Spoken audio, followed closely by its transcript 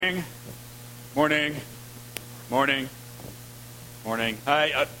Morning. Morning. Morning. Morning.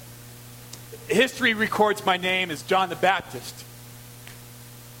 History records my name as John the Baptist.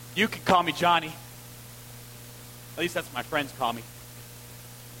 You can call me Johnny. At least that's what my friends call me.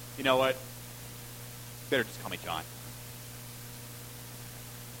 You know what? Better just call me John.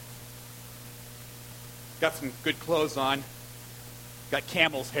 Got some good clothes on. Got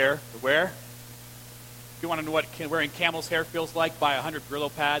camel's hair to wear. If you want to know what wearing camel's hair feels like, buy 100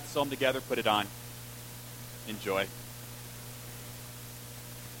 Brillo pads, sew them together, put it on. Enjoy.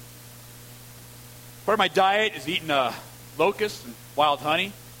 Part of my diet is eating locusts and wild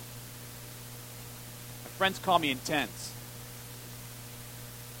honey. My friends call me intense.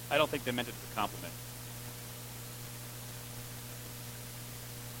 I don't think they meant it as a compliment.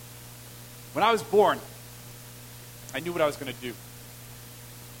 When I was born, I knew what I was going to do.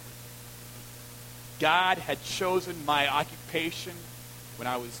 God had chosen my occupation when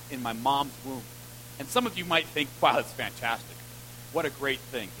I was in my mom's womb. And some of you might think, wow, that's fantastic. What a great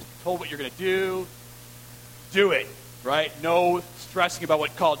thing. Just told what you're going to do it, right? No stressing about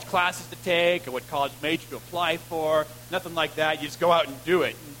what college classes to take or what college major to apply for. Nothing like that. You just go out and do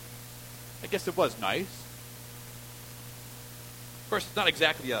it. And I guess it was nice. Of course, it's not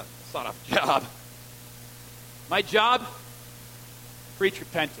exactly a sought-after job. My job? Preach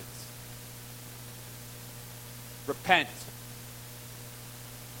repentance. Repent.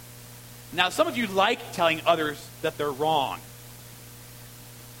 Now, some of you like telling others that they're wrong.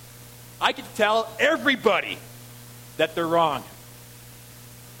 I can tell everybody that they're wrong.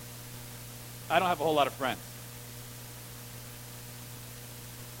 I don't have a whole lot of friends.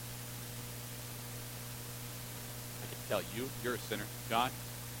 I can tell you, you're a sinner. John,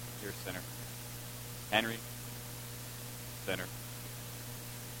 you're a sinner. Henry, sinner.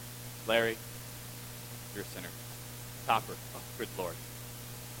 Larry, you're a sinner. Topper, oh, good Lord.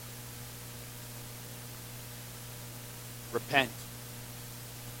 Repent.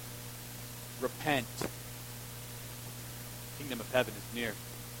 Repent. The kingdom of heaven is near.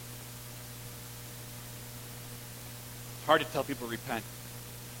 It's hard to tell people to repent.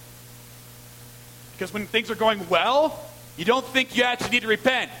 Because when things are going well, you don't think you actually need to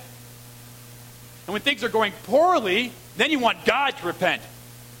repent. And when things are going poorly, then you want God to repent.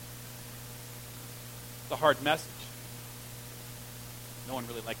 It's a hard message. No one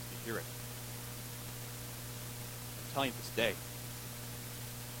really likes to hear it. I'm telling you this day.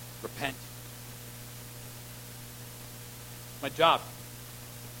 Repent. It's my job.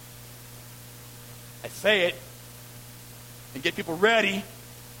 I say it and get people ready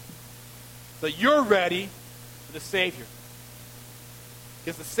so that you're ready for the Savior.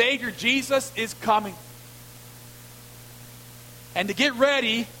 Because the Savior, Jesus, is coming. And to get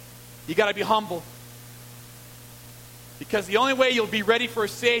ready, you got to be humble. Because the only way you'll be ready for a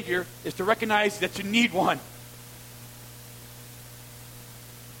Savior is to recognize that you need one.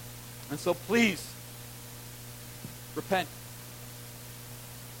 And so please, repent.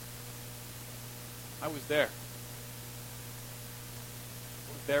 I was there.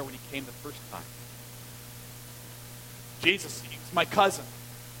 I was there when he came the first time. Jesus, he's my cousin.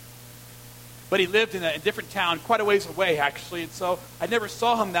 But he lived in a different town, quite a ways away, actually, and so I never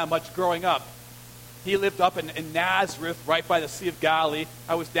saw him that much growing up. He lived up in Nazareth, right by the Sea of Galilee.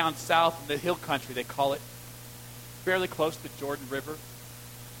 I was down south in the hill country, they call it. Fairly close to the Jordan River.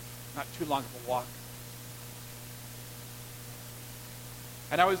 Not too long of a walk.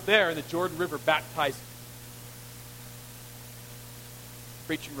 And I was there in the Jordan River baptizing.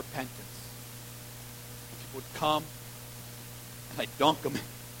 Preaching repentance. People would come, and I'd dunk them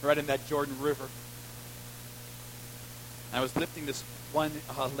right in that Jordan River. And I was lifting this one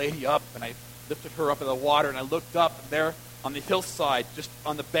lady up, and I lifted her up in the water, and I looked up, and there on the hillside, just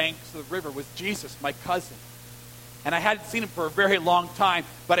on the banks of the river, was Jesus, my cousin. And I hadn't seen him for a very long time,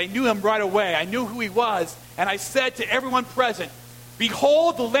 but I knew him right away. I knew who he was, and I said to everyone present,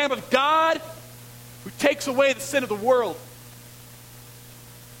 "Behold the Lamb of God who takes away the sin of the world."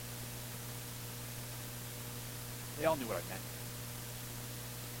 They all knew what I meant.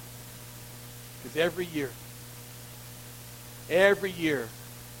 Because every year,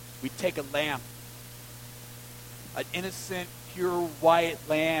 we take a lamb, an innocent, pure white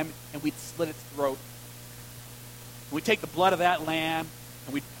lamb, and we'd slit its throat. We'd take the blood of that lamb,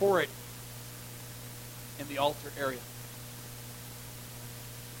 and we'd pour it in the altar area.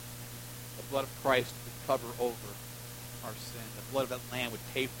 The blood of Christ would cover over our sin. The blood of that lamb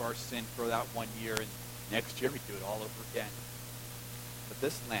would pay for our sin for that 1 year, and next year we'd do it all over again. But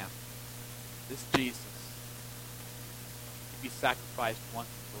this lamb, this Jesus, he'd be sacrificed once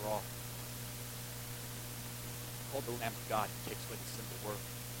and for all. Behold the Lamb of God who takes away the sin of the world.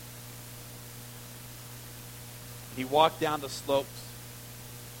 He walked down the slopes,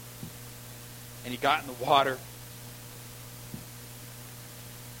 and he got in the water,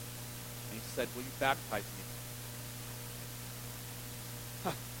 and he said, "Will you baptize me?"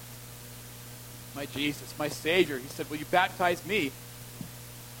 Huh. My Jesus, my Savior. He said, "Will you baptize me?"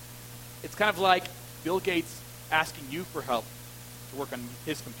 It's kind of like Bill Gates asking you for help to work on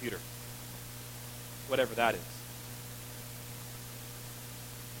his computer, whatever that is.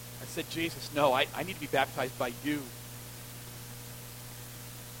 I said, "Jesus, no, I need to be baptized by you."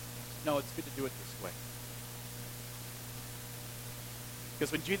 No, it's good to do it this way.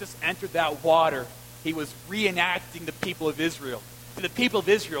 Because when Jesus entered that water, he was reenacting the people of Israel. To the people of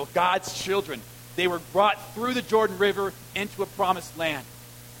Israel, God's children, they were brought through the Jordan River into a promised land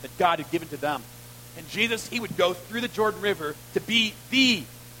that God had given to them. And Jesus, he would go through the Jordan River to be the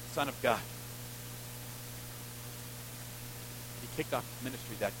Son of God. He kicked off his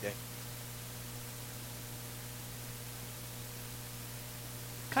ministry that day.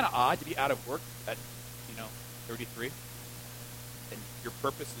 It's kind of odd to be out of work at, 33, and your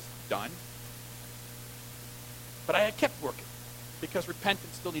purpose is done. But I kept working because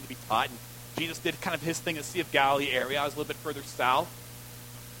repentance still needed to be taught. And Jesus did kind of his thing in the Sea of Galilee area. I was a little bit further south.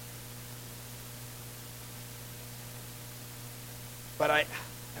 But I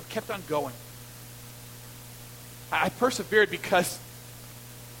kept on going. I persevered because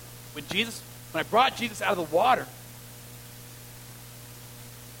when I brought Jesus out of the water,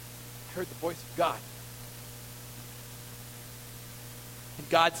 I heard the voice of God. And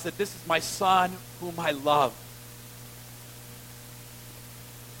God said, "This is my Son whom I love."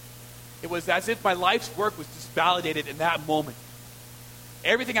 It was as if my life's work was just validated in that moment.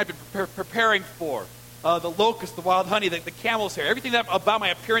 Everything I've been preparing for, the locust, the wild honey, the camel's hair, everything about my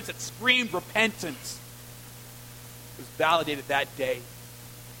appearance that screamed repentance was validated that day.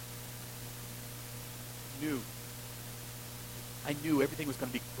 I knew everything was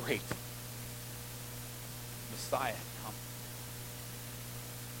going to be great. Messiah had come.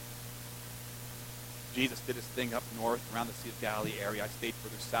 Jesus did his thing up north around the Sea of Galilee area. I stayed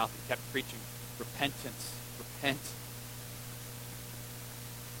further south and kept preaching repentance, repent.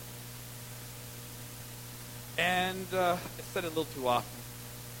 And I said it a little too often.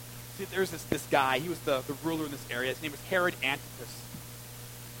 See, there's this guy. He was the ruler in this area. His name was Herod Antipas.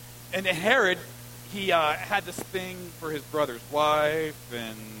 And Herod, he had this thing for his brother's wife,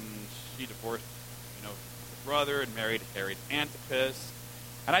 and she divorced, his brother and married Herod Antipas.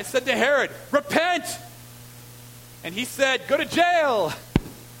 And I said to Herod, "Repent!" And he said, "Go to jail."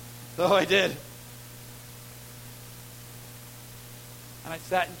 So I did. And I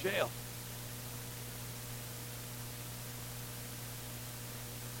sat in jail.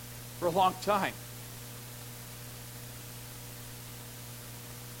 For a long time.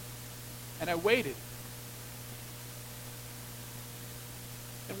 And I waited.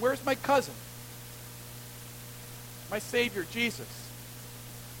 And where's my cousin? My Savior, Jesus?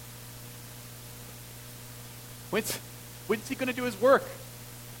 When's he going to do his work?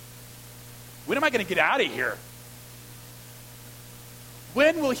 When am I going to get out of here?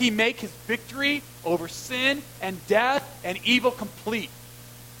 When will he make his victory over sin and death and evil complete?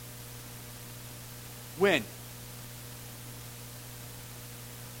 When?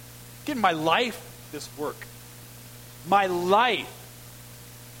 Give my life this work. My life.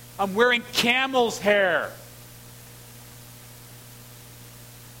 I'm wearing camel's hair.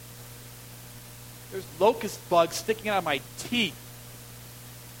 There's locust bugs sticking out of my teeth.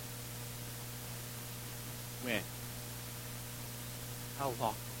 When? How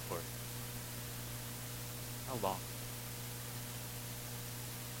long, Lord? How long?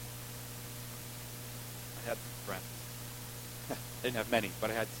 I had some friends. I didn't have many,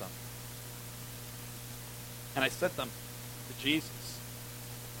 but I had some. And I sent them to Jesus.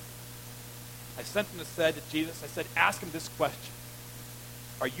 I sent them and said to Jesus, I said, ask him this question.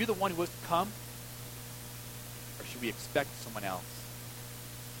 Are you the one who was to come? Or should we expect someone else?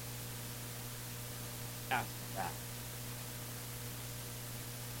 Ask him that.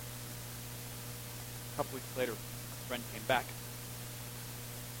 A couple weeks later, a friend came back.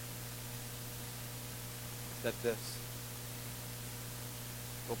 He said this.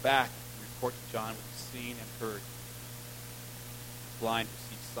 Go back and report to John what you've seen and heard. The blind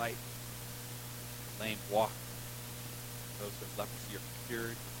receive sight. The lame walk. Those with leprosy are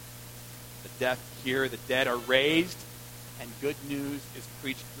cured. The deaf hear, the dead are raised, and good news is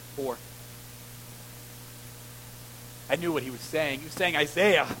preached to the poor. I knew what he was saying. He was saying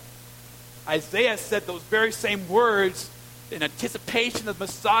Isaiah. Isaiah said those very same words in anticipation of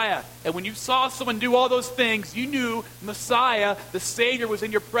Messiah. And when you saw someone do all those things, you knew Messiah, the Savior, was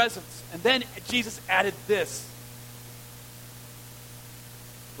in your presence. And then Jesus added this.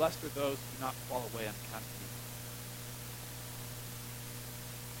 Blessed are those who do not fall away on account of me.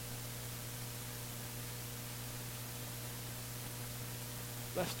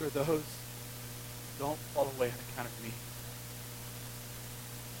 Blessed are those who don't fall away on account of me.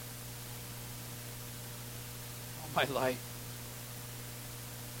 All my life,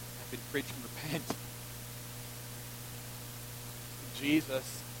 I've been preaching repent. And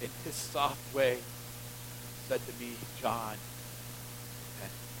Jesus, in his soft way, said to me, John,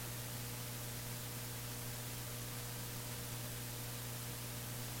 repent.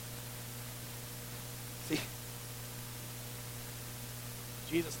 See,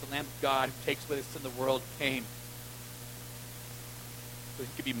 Jesus, the Lamb of God, who takes away the sin of the world, came so he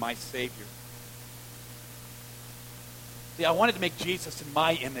could be my Savior. See, I wanted to make Jesus in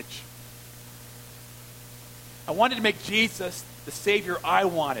my image. I wanted to make Jesus the Savior I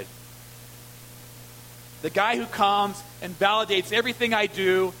wanted. The guy who comes and validates everything I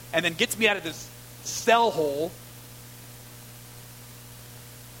do and then gets me out of this cell hole.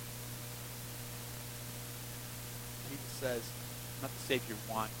 Jesus says, I'm not the Savior you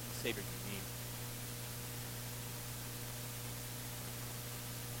want, I'm the Savior you need.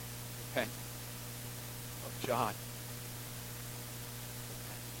 Repent. Oh, John.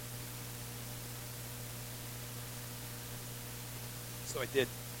 So I did.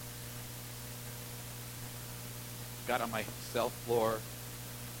 Got on my cell floor.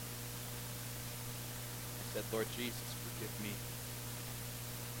 I said, Lord Jesus, forgive me.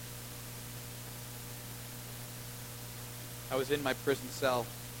 I was in my prison cell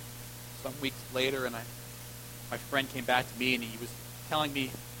some weeks later, and my friend came back to me, and he was telling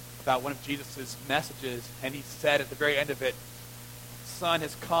me about one of Jesus' messages, and he said at the very end of it, the Son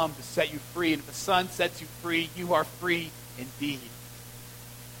has come to set you free, and if the Son sets you free, you are free indeed.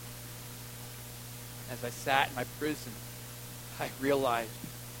 As I sat in my prison, I realized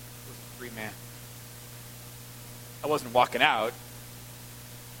I was a free man. I wasn't walking out.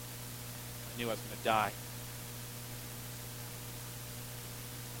 I knew I was going to die.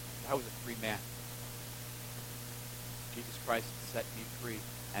 But I was a free man. Jesus Christ set me free.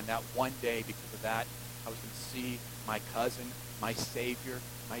 And that one day, because of that, I was going to see my cousin, my Savior,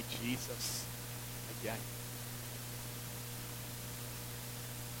 my Jesus again.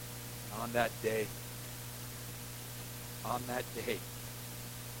 And on that day, I would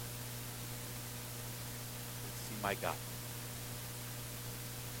see my God.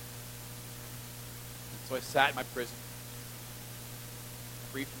 And so I sat in my prison,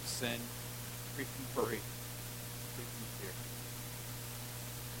 free from sin, free from worry, free from fear.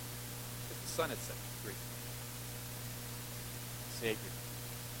 Because the Son had set me free. Savior.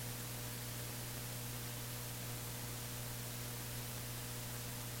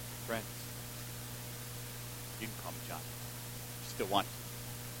 Friends, you can call me John. You still want to.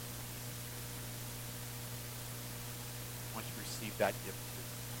 I want you to receive that gift too.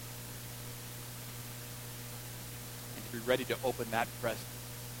 And to be ready to open that present.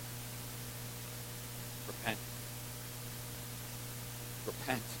 Repent.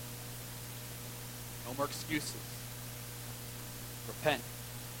 Repent. No more excuses. Repent.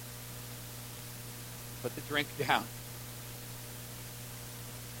 Put the drink down.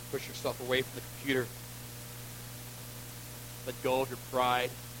 Push yourself away from the computer. Let go of your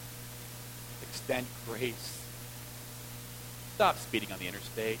pride. Extend grace. Stop speeding on the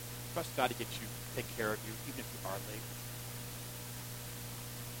interstate. Trust God to take care of you, even if you are late.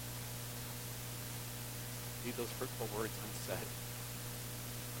 Leave those hurtful words unsaid.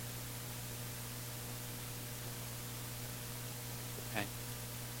 Repent.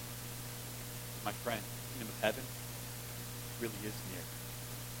 My friend, the kingdom of heaven really is near.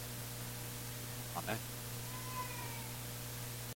 Amen.